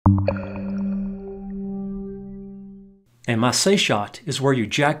A Massé shot is where you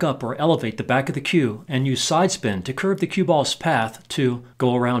jack up or elevate the back of the cue and use side spin to curve the cue ball's path to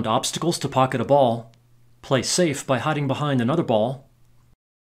go around obstacles to pocket a ball, play safe by hiding behind another ball,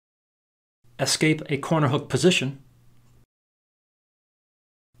 escape a corner hook position,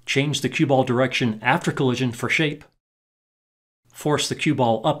 change the cue ball direction after collision for shape, force the cue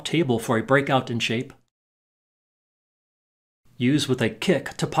ball up table for a breakout in shape, use with a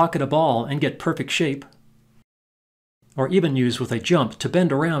kick to pocket a ball and get perfect shape, or even use with a jump to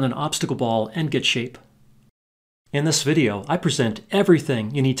bend around an obstacle ball and get shape. In this video, I present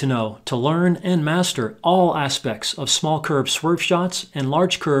everything you need to know to learn and master all aspects of small curve swerve shots and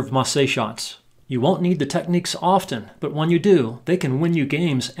large curve Massé shots. You won't need the techniques often, but when you do, they can win you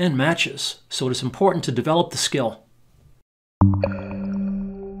games and matches, so it is important to develop the skill.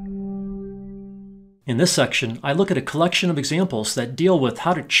 In this section, I look at a collection of examples that deal with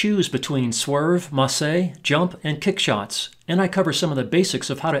how to choose between swerve, massé, jump, and kick shots, and I cover some of the basics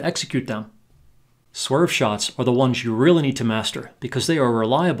of how to execute them. Swerve shots are the ones you really need to master because they are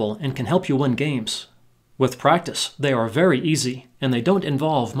reliable and can help you win games. With practice, they are very easy, and they don't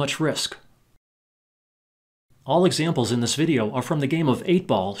involve much risk. All examples in this video are from the game of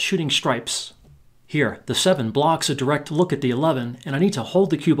 8-ball shooting stripes. Here, the 7 blocks a direct look at the 11, and I need to hold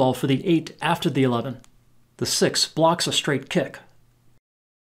the cue ball for the 8 after the 11. The 6 blocks a straight kick.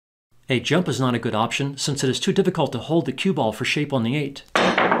 A jump is not a good option since it is too difficult to hold the cue ball for shape on the 8.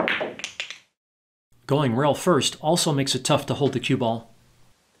 Going rail first also makes it tough to hold the cue ball.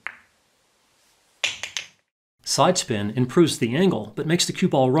 Side spin improves the angle, but makes the cue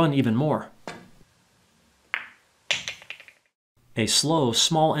ball run even more. A slow,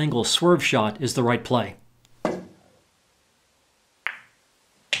 small angle swerve shot is the right play.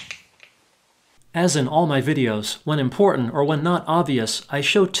 As in all my videos, when important or when not obvious, I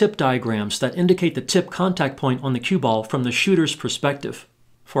show tip diagrams that indicate the tip contact point on the cue ball from the shooter's perspective.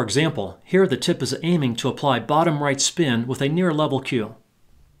 For example, here the tip is aiming to apply bottom right spin with a near level cue.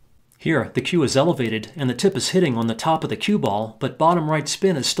 Here, the cue is elevated and the tip is hitting on the top of the cue ball, but bottom right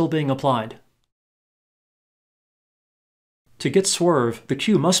spin is still being applied. To get swerve, the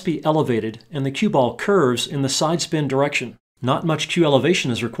cue must be elevated and the cue ball curves in the side spin direction. Not much cue elevation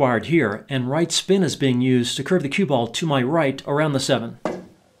is required here, and right spin is being used to curve the cue ball to my right around the 7.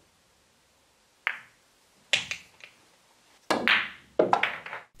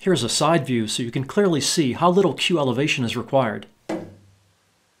 Here's a side view so you can clearly see how little cue elevation is required.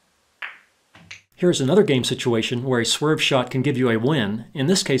 Here's another game situation where a swerve shot can give you a win, in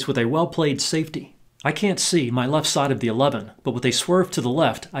this case with a well-played safety. I can't see my left side of the 11, but with a swerve to the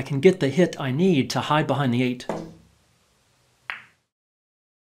left, I can get the hit I need to hide behind the 8.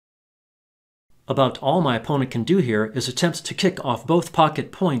 About all my opponent can do here is attempt to kick off both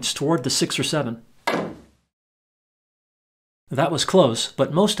pocket points toward the 6 or 7. That was close,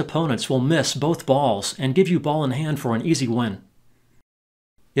 but most opponents will miss both balls and give you ball in hand for an easy win.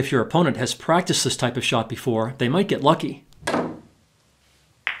 If your opponent has practiced this type of shot before, they might get lucky.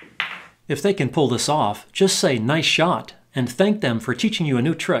 If they can pull this off, just say "nice shot" and thank them for teaching you a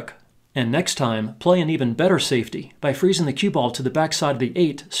new trick. And next time, play an even better safety by freezing the cue ball to the backside of the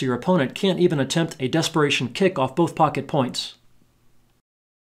 8 so your opponent can't even attempt a desperation kick off both pocket points.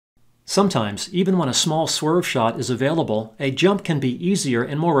 Sometimes, even when a small swerve shot is available, a jump can be easier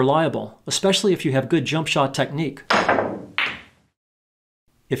and more reliable, especially if you have good jump shot technique.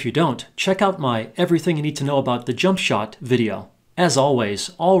 If you don't, check out my Everything You Need to Know About the Jump Shot video. As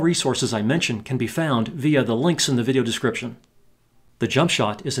always, all resources I mention can be found via the links in the video description. The jump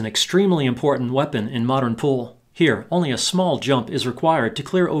shot is an extremely important weapon in modern pool. Here, only a small jump is required to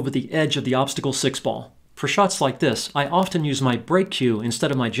clear over the edge of the obstacle 6 ball. For shots like this, I often use my break cue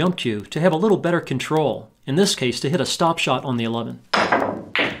instead of my jump cue to have a little better control, in this case to hit a stop shot on the 11.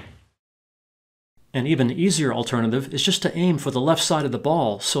 An even easier alternative is just to aim for the left side of the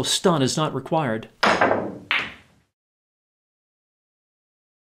ball, so stun is not required.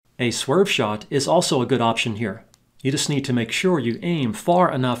 A swerve shot is also a good option here. You just need to make sure you aim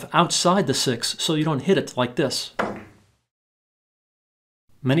far enough outside the 6 so you don't hit it like this.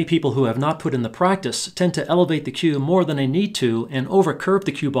 Many people who have not put in the practice tend to elevate the cue more than they need to and over-curve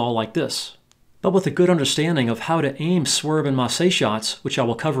the cue ball like this. But with a good understanding of how to aim swerve and massé shots, which I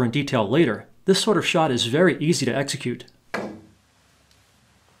will cover in detail later, this sort of shot is very easy to execute.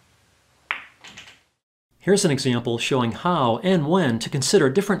 Here's an example showing how and when to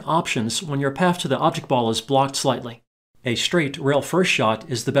consider different options when your path to the object ball is blocked slightly. A straight rail first shot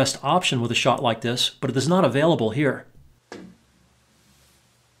is the best option with a shot like this, but it is not available here.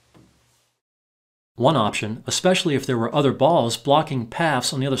 One option, especially if there were other balls blocking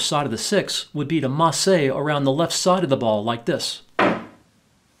paths on the other side of the 6, would be to massé around the left side of the ball like this.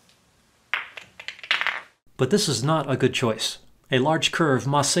 But this is not a good choice. A large curve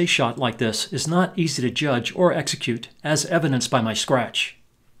massé shot like this is not easy to judge or execute, as evidenced by my scratch.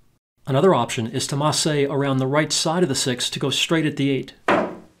 Another option is to massé around the right side of the 6 to go straight at the 8.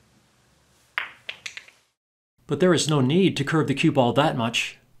 But there is no need to curve the cue ball that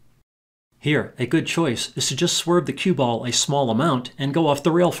much. Here, a good choice is to just swerve the cue ball a small amount and go off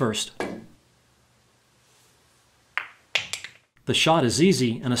the rail first. The shot is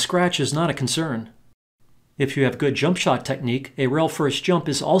easy and a scratch is not a concern. If you have good jump shot technique, a rail first jump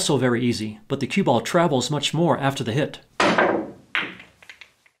is also very easy, but the cue ball travels much more after the hit.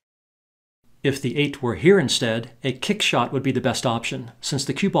 If the 8 were here instead, a kick shot would be the best option, since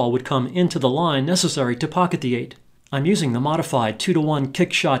the cue ball would come into the line necessary to pocket the 8. I'm using the modified 2-to-1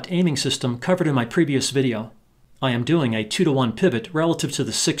 kick shot aiming system covered in my previous video. I am doing a 2-to-1 pivot relative to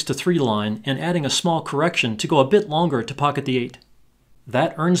the 6-to-3 line and adding a small correction to go a bit longer to pocket the 8.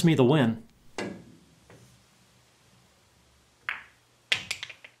 That earns me the win.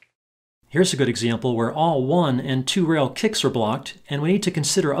 Here's a good example where all 1 and 2 rail kicks are blocked, and we need to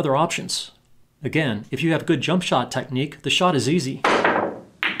consider other options. Again, if you have good jump shot technique, the shot is easy.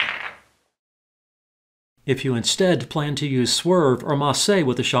 If you instead plan to use swerve or massé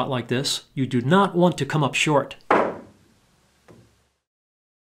with a shot like this, you do not want to come up short.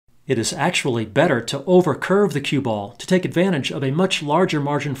 It is actually better to over-curve the cue ball to take advantage of a much larger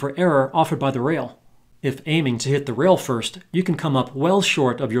margin for error offered by the rail. If aiming to hit the rail first, you can come up well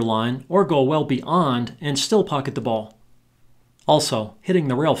short of your line or go well beyond and still pocket the ball. Also, hitting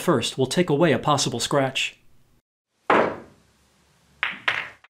the rail first will take away a possible scratch.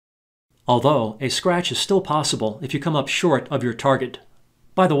 Although, a scratch is still possible if you come up short of your target.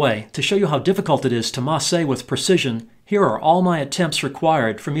 By the way, to show you how difficult it is to massé with precision, here are all my attempts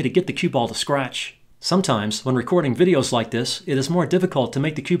required for me to get the cue ball to scratch. Sometimes, when recording videos like this, it is more difficult to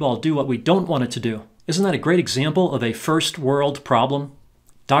make the cue ball do what we don't want it to do. Isn't that a great example of a first world problem?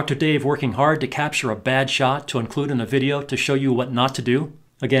 Dr. Dave working hard to capture a bad shot to include in a video to show you what not to do?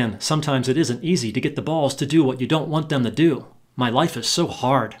 Again, sometimes it isn't easy to get the balls to do what you don't want them to do. My life is so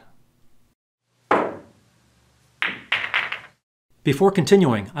hard. Before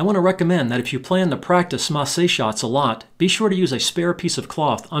continuing, I want to recommend that if you plan to practice massé shots a lot, be sure to use a spare piece of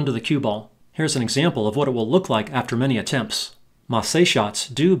cloth under the cue ball. Here's an example of what it will look like after many attempts. Massé shots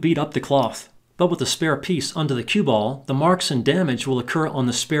do beat up the cloth, but with a spare piece under the cue ball, the marks and damage will occur on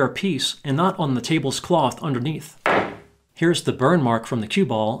the spare piece and not on the table's cloth underneath. Here's the burn mark from the cue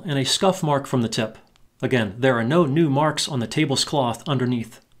ball and a scuff mark from the tip. Again, there are no new marks on the table's cloth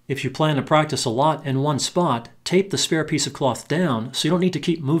underneath. If you plan to practice a lot in one spot, tape the spare piece of cloth down so you don't need to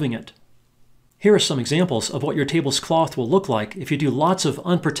keep moving it. Here are some examples of what your table's cloth will look like if you do lots of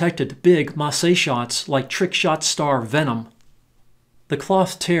unprotected big massé shots like Trick Shot Star Venom. The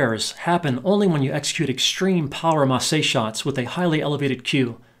cloth tears happen only when you execute extreme power massé shots with a highly elevated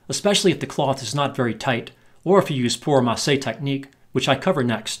cue, especially if the cloth is not very tight, or if you use poor massé technique, which I cover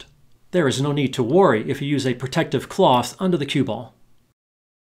next. There is no need to worry if you use a protective cloth under the cue ball.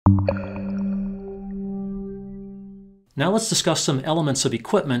 Now let's discuss some elements of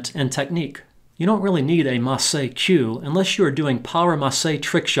equipment and technique. You don't really need a massé cue unless you are doing power massé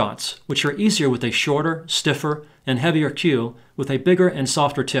trick shots, which are easier with a shorter, stiffer, and heavier cue with a bigger and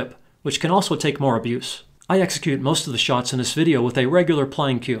softer tip, which can also take more abuse. I execute most of the shots in this video with a regular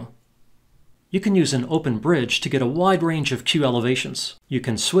playing cue. You can use an open bridge to get a wide range of cue elevations. You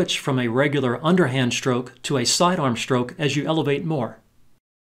can switch from a regular underhand stroke to a sidearm stroke as you elevate more.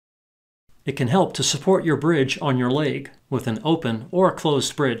 It can help to support your bridge on your leg with an open or a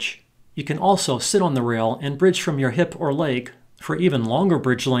closed bridge. You can also sit on the rail and bridge from your hip or leg. For even longer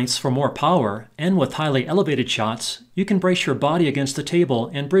bridge lengths for more power, and with highly elevated shots, you can brace your body against the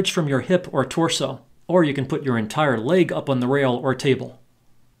table and bridge from your hip or torso, or you can put your entire leg up on the rail or table.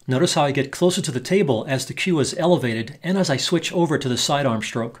 Notice how I get closer to the table as the cue is elevated and as I switch over to the sidearm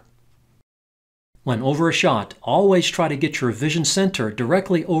stroke. When over a shot, always try to get your vision center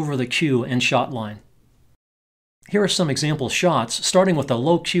directly over the cue and shot line. Here are some example shots, starting with a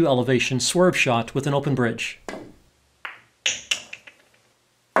low cue elevation swerve shot with an open bridge.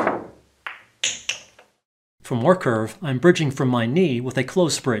 For more curve, I'm bridging from my knee with a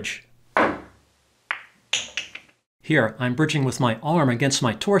closed bridge. Here, I'm bridging with my arm against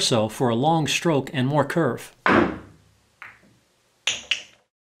my torso for a long stroke and more curve.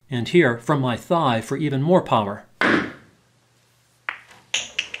 And here, from my thigh for even more power.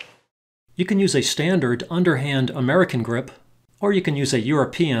 You can use a standard underhand American grip, or you can use a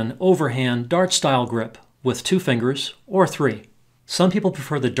European overhand dart-style grip with 2 fingers or 3. Some people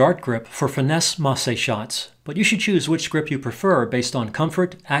prefer the dart grip for finesse Massé shots, but you should choose which grip you prefer based on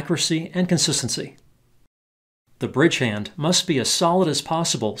comfort, accuracy, and consistency. The bridge hand must be as solid as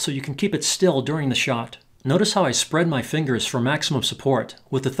possible so you can keep it still during the shot. Notice how I spread my fingers for maximum support,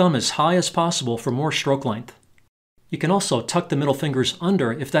 with the thumb as high as possible for more stroke length. You can also tuck the middle fingers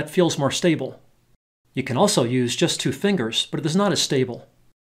under if that feels more stable. You can also use just 2 fingers, but it is not as stable.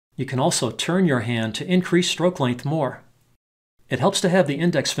 You can also turn your hand to increase stroke length more. It helps to have the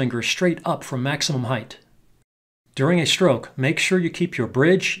index finger straight up from maximum height. During a stroke, make sure you keep your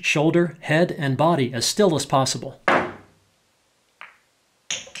bridge, shoulder, head, and body as still as possible.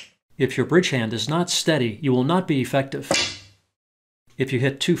 If your bridge hand is not steady, you will not be effective. If you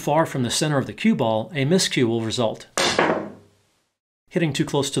hit too far from the center of the cue ball, a miscue will result. Hitting too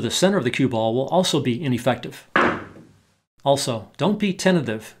close to the center of the cue ball will also be ineffective. Also, don't be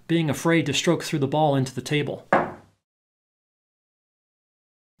tentative, being afraid to stroke through the ball into the table.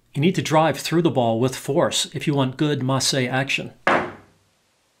 You need to drive through the ball with force if you want good Massé action.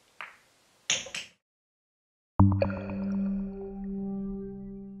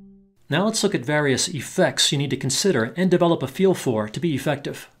 Now let's look at various effects you need to consider and develop a feel for to be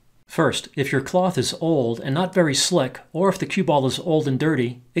effective. First, if your cloth is old and not very slick, or if the cue ball is old and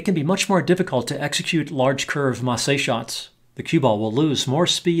dirty, it can be much more difficult to execute large curve Massé shots. The cue ball will lose more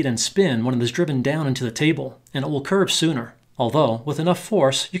speed and spin when it is driven down into the table, and it will curve sooner. Although, with enough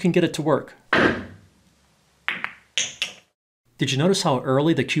force, you can get it to work. Did you notice how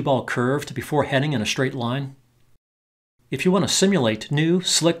early the cue ball curved before heading in a straight line? If you want to simulate new,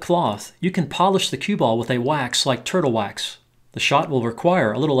 slick cloth, you can polish the cue ball with a wax like turtle wax. The shot will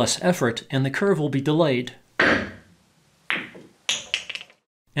require a little less effort and the curve will be delayed.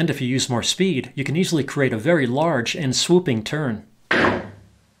 And if you use more speed, you can easily create a very large and swooping turn.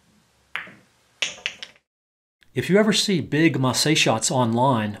 If you ever see big Massé shots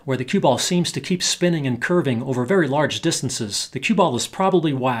online where the cue ball seems to keep spinning and curving over very large distances, the cue ball is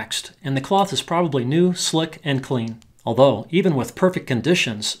probably waxed and the cloth is probably new, slick, and clean. Although, even with perfect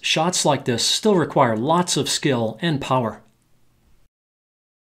conditions, shots like this still require lots of skill and power.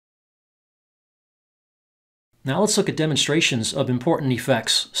 Now let's look at demonstrations of important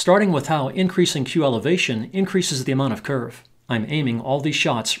effects, starting with how increasing cue elevation increases the amount of curve. I'm aiming all these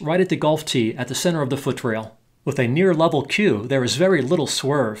shots right at the golf tee at the center of the foot rail. With a near-level cue, there is very little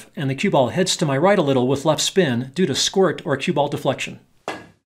swerve, and the cue ball heads to my right a little with left spin due to squirt or cue ball deflection.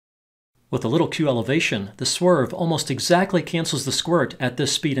 With a little cue elevation, the swerve almost exactly cancels the squirt at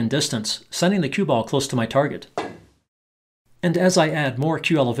this speed and distance, sending the cue ball close to my target. And as I add more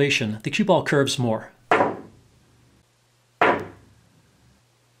cue elevation, the cue ball curves more.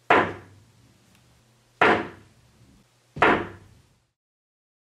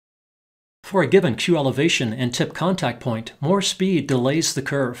 For a given cue elevation and tip contact point, more speed delays the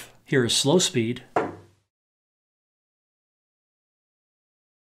curve. Here is slow speed,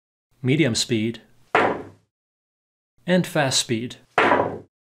 medium speed, and fast speed.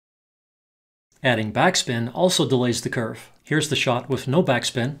 Adding backspin also delays the curve. Here's the shot with no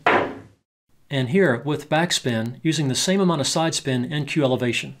backspin, and here with backspin using the same amount of side spin and cue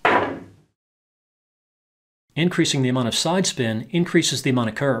elevation. Increasing the amount of side spin increases the amount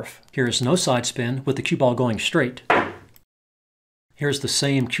of curve. Here is no side spin with the cue ball going straight. Here's the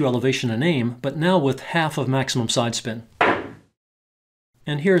same cue elevation and aim, but now with half of maximum side spin.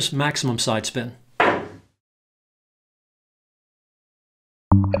 And here's maximum side spin.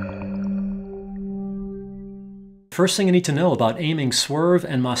 First thing you need to know about aiming swerve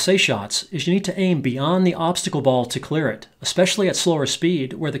and Massé shots is you need to aim beyond the obstacle ball to clear it, especially at slower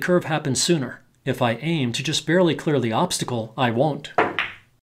speed where the curve happens sooner. If I aim to just barely clear the obstacle, I won't.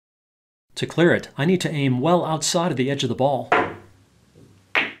 To clear it, I need to aim well outside of the edge of the ball.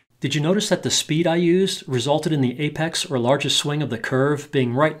 Did you notice that the speed I used resulted in the apex or largest swing of the curve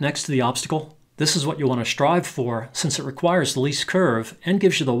being right next to the obstacle? This is what you want to strive for since it requires the least curve and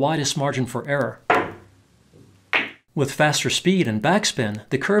gives you the widest margin for error. With faster speed and backspin,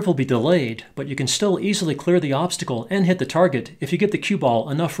 the curve will be delayed, but you can still easily clear the obstacle and hit the target if you give the cue ball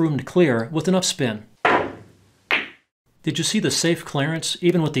enough room to clear with enough spin. Did you see the safe clearance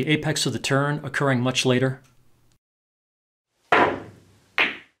even with the apex of the turn occurring much later?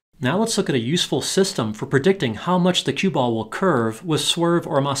 Now let's look at a useful system for predicting how much the cue ball will curve with swerve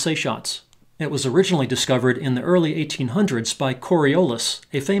or Massé shots. It was originally discovered in the early 1800s by Coriolis,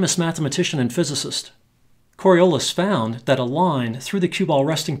 a famous mathematician and physicist. Coriolis found that a line through the cue ball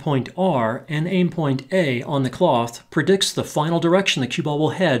resting point R and aim point A on the cloth predicts the final direction the cue ball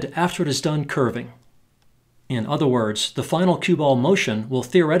will head after it is done curving. In other words, the final cue ball motion will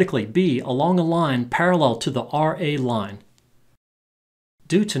theoretically be along a line parallel to the RA line.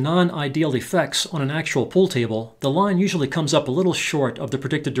 Due to non-ideal effects on an actual pool table, the line usually comes up a little short of the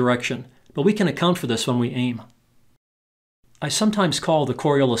predicted direction, but we can account for this when we aim. I sometimes call the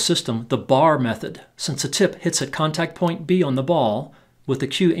Coriolis system the bar method, since the tip hits at contact point B on the ball, with the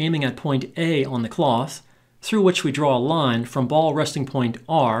cue aiming at point A on the cloth, through which we draw a line from ball resting point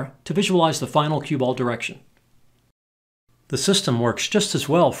R to visualize the final cue ball direction. The system works just as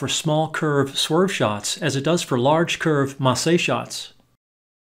well for small curve swerve shots as it does for large curve Massé shots.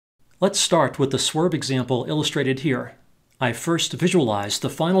 Let's start with the swerve example illustrated here. I first visualize the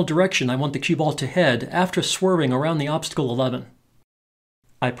final direction I want the cue ball to head after swerving around the obstacle 11.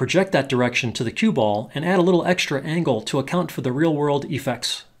 I project that direction to the cue ball and add a little extra angle to account for the real-world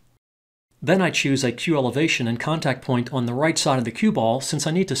effects. Then I choose a cue elevation and contact point on the right side of the cue ball since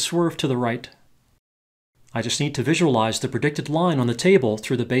I need to swerve to the right. I just need to visualize the predicted line on the table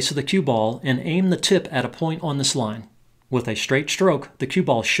through the base of the cue ball and aim the tip at a point on this line. With a straight stroke, the cue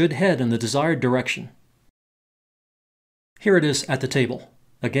ball should head in the desired direction. Here it is at the table.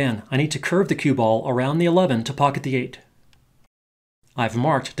 Again, I need to curve the cue ball around the 11 to pocket the 8. I've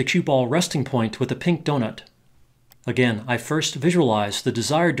marked the cue ball resting point with a pink donut. Again, I first visualize the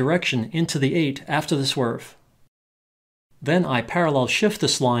desired direction into the 8 after the swerve. Then I parallel shift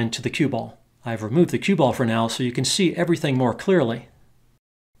this line to the cue ball. I've removed the cue ball for now so you can see everything more clearly.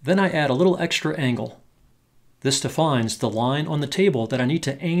 Then I add a little extra angle. This defines the line on the table that I need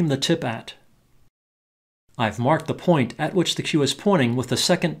to aim the tip at. I've marked the point at which the cue is pointing with the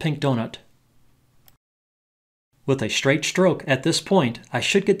second pink donut. With a straight stroke at this point, I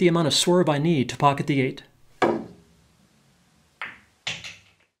should get the amount of swerve I need to pocket the 8.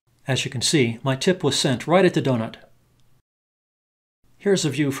 As you can see, my tip was sent right at the donut. Here's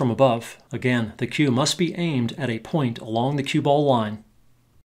a view from above. Again, the cue must be aimed at a point along the cue ball line.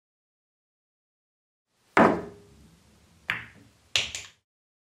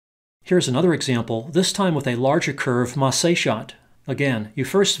 Here's another example, this time with a larger curve Massé shot. Again, you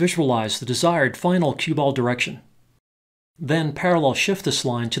first visualize the desired final cue ball direction. Then parallel shift this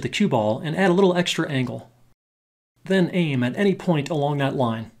line to the cue ball and add a little extra angle. Then aim at any point along that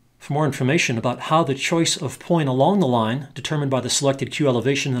line. For more information about how the choice of point along the line, determined by the selected cue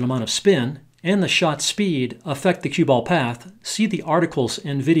elevation and amount of spin, and the shot speed affect the cue ball path, see the articles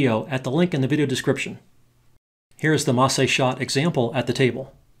and video at the link in the video description. Here's the Massé shot example at the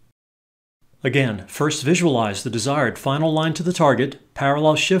table. Again, first visualize the desired final line to the target,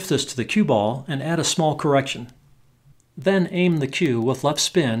 parallel shift this to the cue ball, and add a small correction. Then aim the cue with left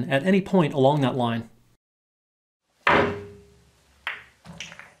spin at any point along that line.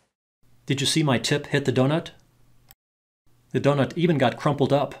 Did you see my tip hit the donut? The donut even got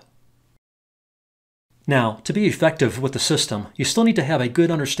crumpled up. Now, to be effective with the system, you still need to have a good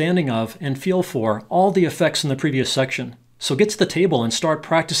understanding of and feel for all the effects in the previous section. So get to the table and start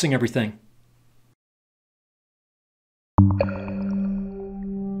practicing everything.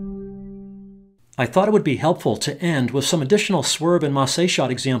 I thought it would be helpful to end with some additional swerve and Massé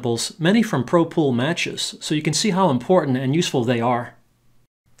shot examples, many from pro pool matches, so you can see how important and useful they are.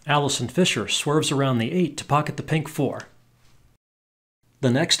 Allison Fisher swerves around the 8 to pocket the pink 4.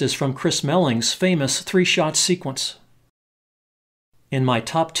 The next is from Chris Melling's famous 3-shot sequence. In my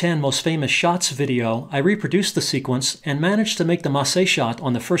top 10 most famous shots video, I reproduced the sequence and managed to make the Massé shot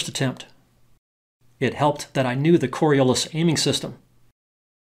on the first attempt. It helped that I knew the Coriolis aiming system.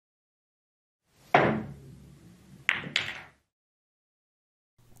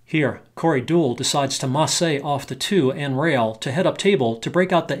 Here, Corey Duell decides to Massé off the 2 and rail to head up table to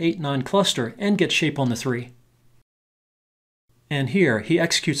break out the 8-9 cluster and get shape on the 3. And here, he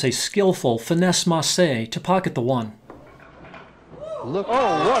executes a skillful finesse Massé to pocket the 1. Look!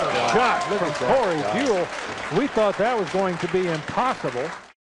 Oh, what a shot! Look at Corey Duell. We thought that was going to be impossible.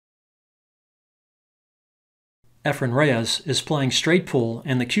 Efren Reyes is playing straight pool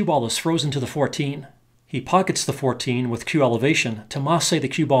and the cue ball is frozen to the 14. He pockets the 14 with cue elevation to Massé the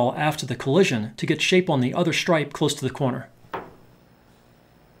cue ball after the collision to get shape on the other stripe close to the corner.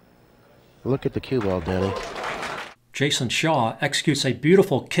 Look at the cue ball, Danny. Jason Shaw executes a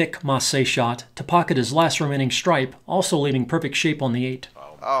beautiful kick Massé shot to pocket his last remaining stripe, also leaving perfect shape on the 8.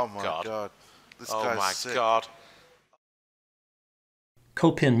 Oh my God. This guy's sick.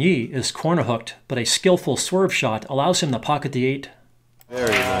 Ko Pin Yi is corner hooked, but a skillful swerve shot allows him to pocket the 8.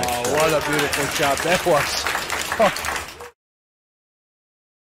 Very nice. Oh, what a beautiful shot that was. Oh.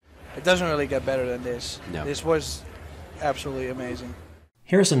 It doesn't really get better than this. No. This was absolutely amazing.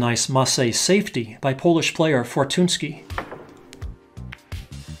 Here's a nice Massé safety by Polish player Fortunski.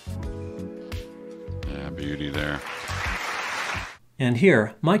 Yeah, beauty And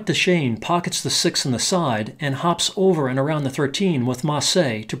here, Mike Deshane pockets the 6 on the side and hops over and around the 13 with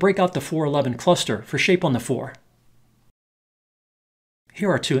Massé to break out the 4-11 cluster for shape on the 4. Here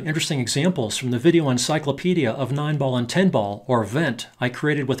are 2 interesting examples from the video encyclopedia of 9-ball and 10-ball, or Vent, I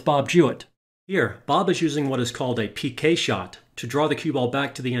created with Bob Jewett. Here, Bob is using what is called a piqué shot to draw the cue ball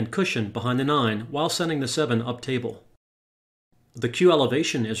back to the end cushion behind the 9 while sending the 7 up table. The cue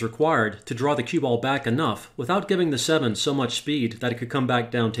elevation is required to draw the cue ball back enough without giving the 7 so much speed that it could come back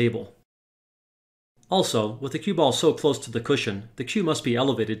down table. Also, with the cue ball so close to the cushion, the cue must be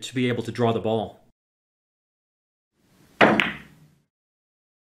elevated to be able to draw the ball.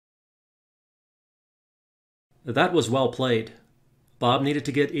 That was well played. Bob needed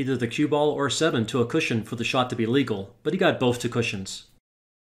to get either the cue ball or 7 to a cushion for the shot to be legal, but he got both to cushions.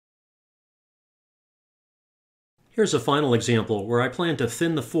 Here's a final example where I plan to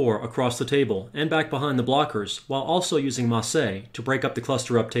thin the 4 across the table and back behind the blockers while also using Massé to break up the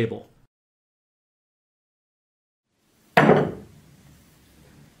cluster up table.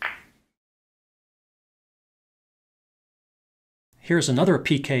 Here's another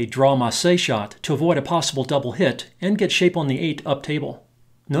piqué draw Massé shot to avoid a possible double hit and get shape on the 8 up table.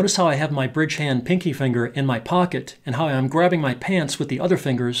 Notice how I have my bridge hand pinky finger in my pocket and how I'm grabbing my pants with the other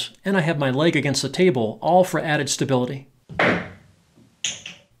fingers, and I have my leg against the table, all for added stability.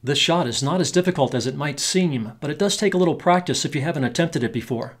 This shot is not as difficult as it might seem, but it does take a little practice if you haven't attempted it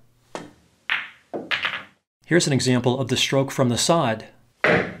before. Here's an example of the stroke from the side.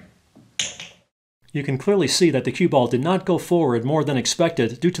 You can clearly see that the cue ball did not go forward more than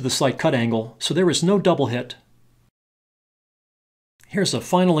expected due to the slight cut angle, so there is no double hit. Here's a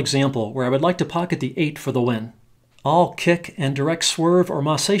final example where I would like to pocket the 8 for the win. All kick and direct swerve or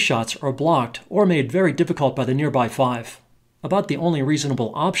Massé shots are blocked or made very difficult by the nearby 5. About the only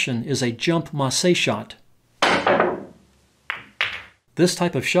reasonable option is a jump Massé shot. This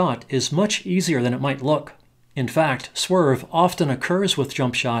type of shot is much easier than it might look. In fact, swerve often occurs with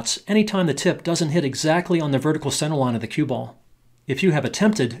jump shots anytime the tip doesn't hit exactly on the vertical center line of the cue ball. If you have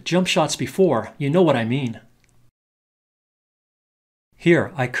attempted jump shots before, you know what I mean.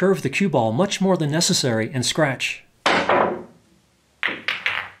 Here, I curve the cue ball much more than necessary and scratch.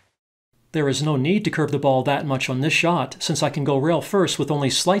 There is no need to curve the ball that much on this shot, since I can go rail first with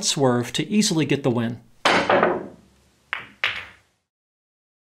only slight swerve to easily get the win.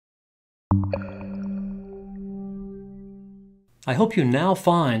 I hope you now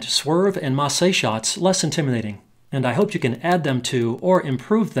find swerve and Massé shots less intimidating, and I hope you can add them to or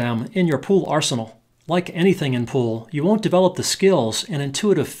improve them in your pool arsenal. Like anything in pool, you won't develop the skills and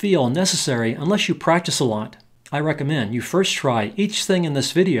intuitive feel necessary unless you practice a lot. I recommend you first try each thing in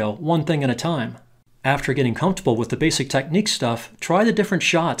this video one thing at a time. After getting comfortable with the basic technique stuff, try the different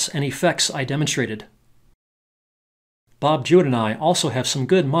shots and effects I demonstrated. Bob Jewett and I also have some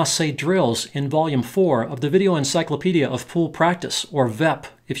good Massé drills in Volume 4 of the Video Encyclopedia of Pool Practice, or VEP,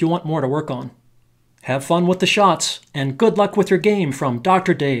 if you want more to work on. Have fun with the shots, and good luck with your game from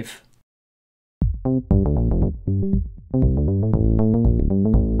Dr. Dave.